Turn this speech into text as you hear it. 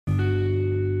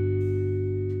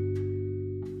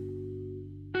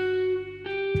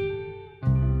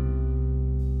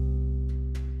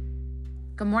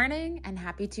morning and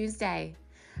happy Tuesday.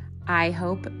 I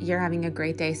hope you're having a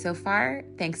great day so far.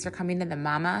 Thanks for coming to the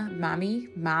Mom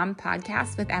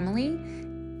podcast with Emily.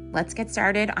 Let's get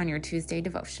started on your Tuesday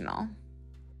devotional.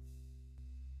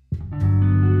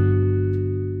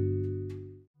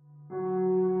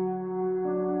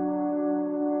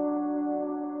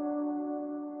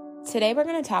 Today we're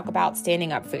going to talk about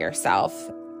standing up for yourself.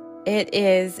 It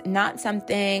is not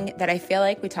something that I feel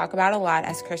like we talk about a lot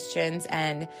as Christians,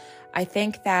 and I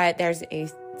think that there's a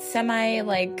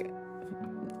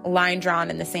line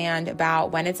drawn in the sand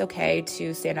about when it's okay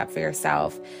to stand up for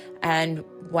yourself and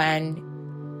when,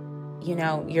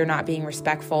 you're not being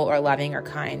respectful or loving or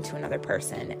kind to another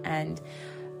person. And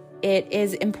it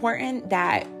is important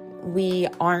that we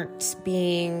aren't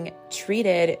being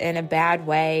treated in a bad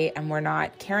way and we're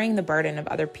not carrying the burden of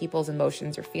other people's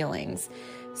emotions or feelings.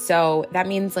 So that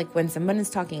means when someone is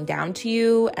talking down to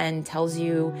you and calls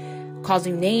you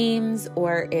names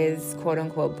or is quote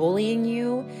unquote bullying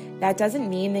you, that doesn't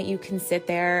mean that you can sit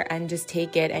there and just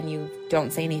take it and you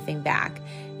don't say anything back.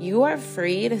 You are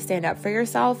free to stand up for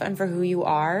yourself and for who you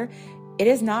are. It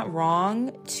is not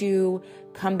wrong to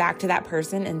come back to that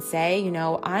person and say,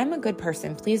 I'm a good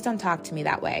person. Please don't talk to me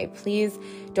that way. Please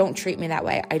don't treat me that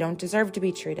way. I don't deserve to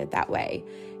be treated that way.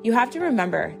 You have to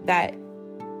remember that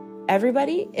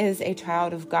everybody is a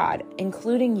child of God,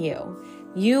 including you.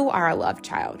 You are a loved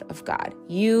child of God.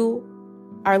 You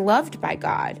are loved by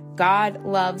God. God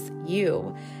loves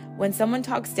you. When someone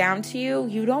talks down to you,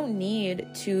 you don't need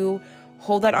to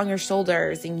hold that on your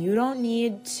shoulders, and you don't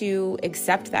need to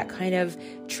accept that kind of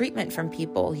treatment from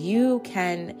people. You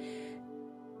can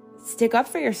stick up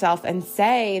for yourself and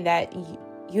say that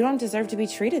you don't deserve to be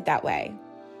treated that way.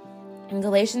 In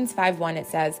Galatians 5:1, it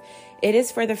says, It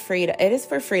is for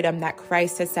freedom that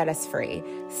Christ has set us free.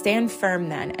 Stand firm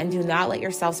then, and do not let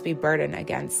yourselves be burdened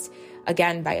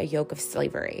again by a yoke of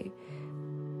slavery.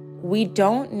 We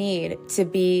don't need to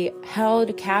be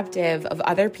held captive of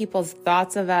other people's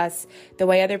thoughts of us, the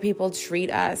way other people treat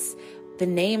us, the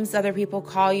names other people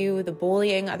call you, the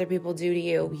bullying other people do to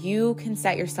you. You can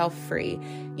set yourself free.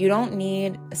 You don't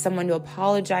need someone to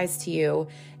apologize to you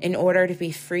in order to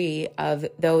be free of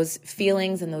those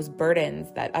feelings and those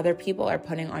burdens that other people are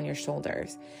putting on your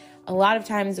shoulders. A lot of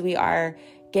times we are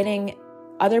getting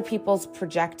other people's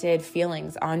projected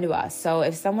feelings onto us. So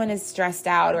if someone is stressed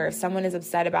out or if someone is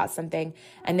upset about something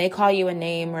and they call you a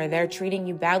name or they're treating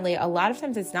you badly, a lot of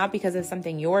times it's not because of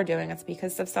something you're doing. It's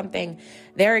because of something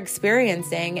they're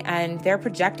experiencing and they're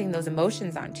projecting those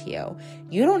emotions onto you.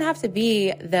 You don't have to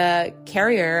be the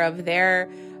carrier of their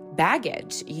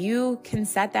baggage. You can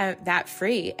set that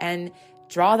free and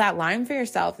draw that line for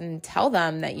yourself and tell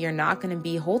them that you're not going to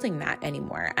be holding that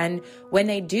anymore. And when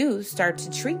they do start to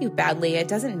treat you badly, it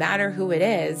doesn't matter who it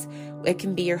is. It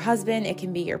can be your husband, it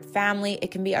can be your family,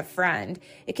 it can be a friend,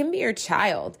 it can be your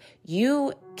child.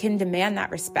 You can demand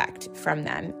that respect from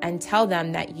them and tell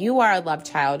them that you are a loved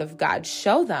child of God.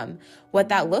 Show them what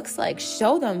that looks like.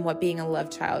 Show them what being a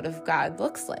loved child of God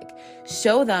looks like.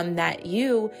 Show them that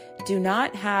you do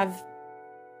not have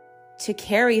to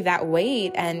carry that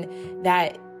weight, and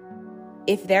that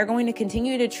if they're going to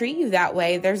continue to treat you that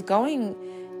way, there's going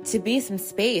to be some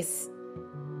space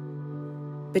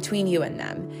between you and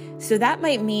them. So that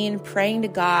might mean praying to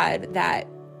God that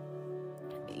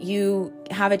you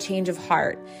have a change of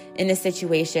heart in a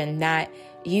situation, that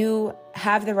you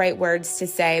have the right words to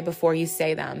say before you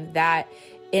say them, that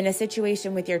in a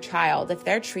situation with your child, if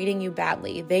they're treating you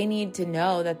badly, they need to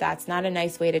know that that's not a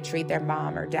nice way to treat their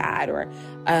mom or dad or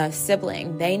a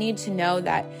sibling. They need to know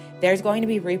that there's going to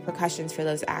be repercussions for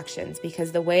those actions,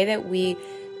 because the way that we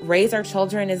raise our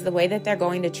children is the way that they're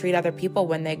going to treat other people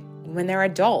when they're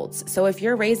adults. So if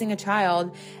you're raising a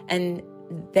child and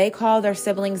they call their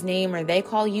sibling's name or they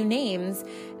call you names,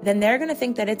 then they're going to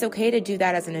think that it's okay to do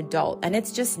that as an adult. And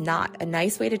it's just not a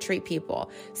nice way to treat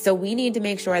people. So we need to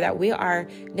make sure that we are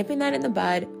nipping that in the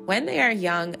bud when they are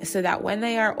young, so that when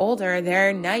they are older,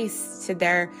 they're nice to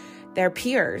their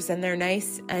peers and they're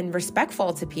nice and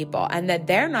respectful to people, and that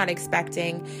they're not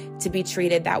expecting to be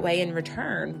treated that way in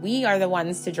return. We are the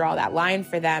ones to draw that line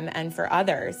for them and for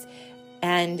others.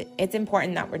 And it's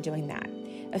important that we're doing that.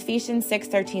 Ephesians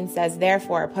 6:13 says,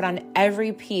 Therefore, put on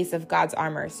every piece of God's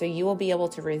armor so you will be able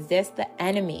to resist the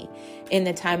enemy in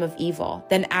the time of evil.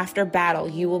 Then after battle,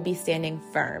 you will be standing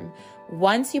firm.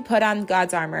 Once you put on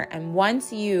God's armor and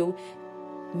once you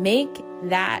make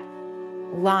that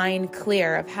line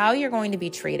clear of how you're going to be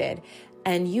treated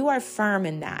and you are firm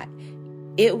in that,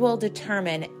 it will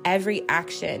determine every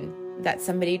action that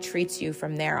somebody treats you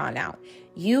from there on out.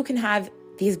 You can have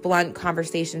these blunt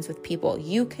conversations with people.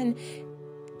 You can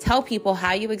tell people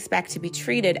how you expect to be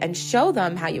treated and show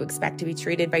them how you expect to be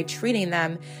treated by treating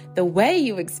them the way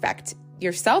you expect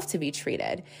yourself to be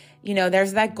treated.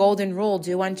 There's that golden rule,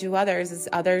 do unto others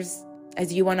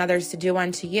as you want others to do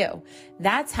unto you.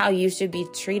 That's how you should be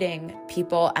treating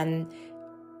people and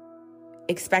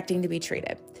expecting to be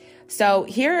treated. So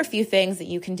here are a few things that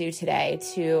you can do today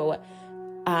to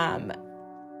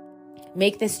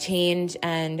make this change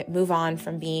and move on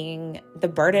from being the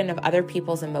burden of other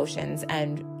people's emotions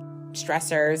and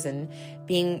stressors and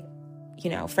being,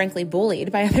 frankly,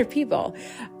 bullied by other people.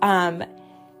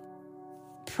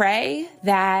 Pray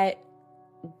that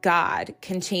God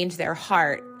can change their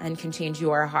heart and can change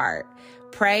your heart.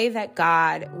 Pray that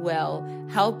God will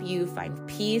help you find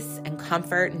peace and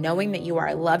comfort knowing that you are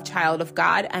a loved child of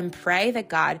God, and pray that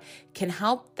God can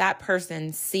help that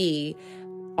person see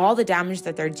all the damage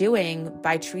that they're doing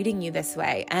by treating you this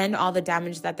way, and all the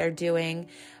damage that they're doing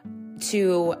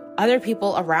to other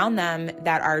people around them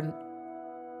that are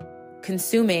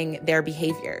consuming their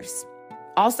behaviors.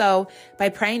 Also, by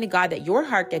praying to God that your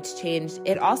heart gets changed,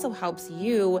 it also helps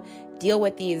you deal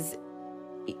with these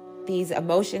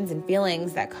emotions and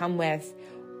feelings that come with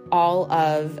all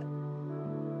of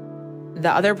the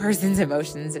other person's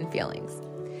emotions and feelings.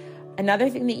 Another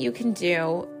thing that you can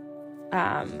do,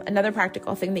 another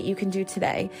practical thing that you can do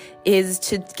today is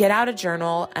to get out a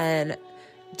journal and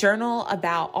journal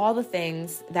about all the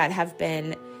things that have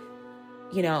been,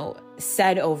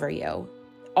 said over you.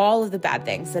 All of the bad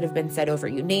things that have been said over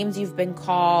you, names you've been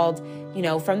called,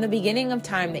 from the beginning of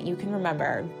time that you can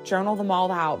remember. Journal them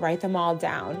all out, write them all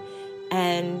down.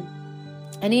 And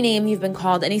any name you've been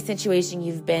called, any situation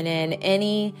you've been in,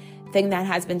 anything that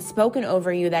has been spoken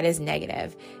over you that is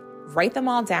negative, write them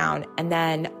all down and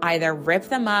then either rip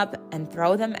them up and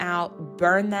throw them out,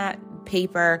 burn that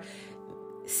paper.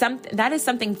 That is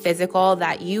something physical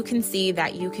that you can see,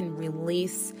 that you can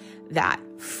release that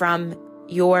from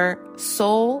your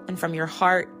soul and from your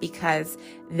heart, because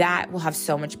that will have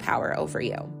so much power over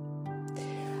you.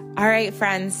 All right,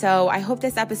 friends. So I hope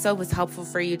this episode was helpful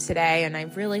for you today. And I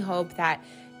really hope that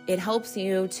it helps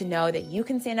you to know that you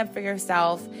can stand up for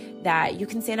yourself, that you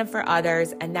can stand up for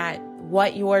others, and that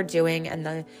what you're doing and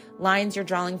the lines you're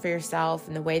drawing for yourself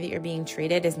and the way that you're being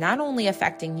treated is not only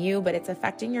affecting you, but it's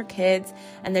affecting your kids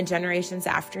and the generations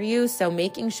after you. So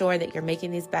making sure that you're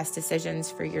making these best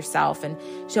decisions for yourself and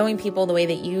showing people the way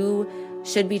that you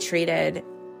should be treated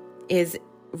is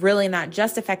really not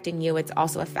just affecting you, it's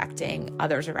also affecting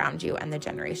others around you and the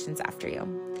generations after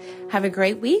you. Have a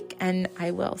great week, and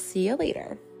I will see you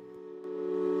later.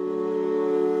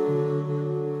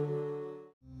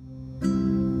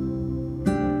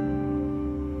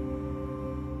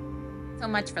 So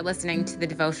much for listening to the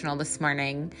devotional this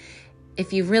morning.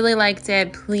 If you really liked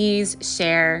it, please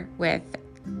share with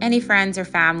any friends or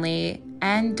family,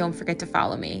 and don't forget to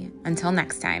follow me. Until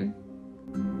next time.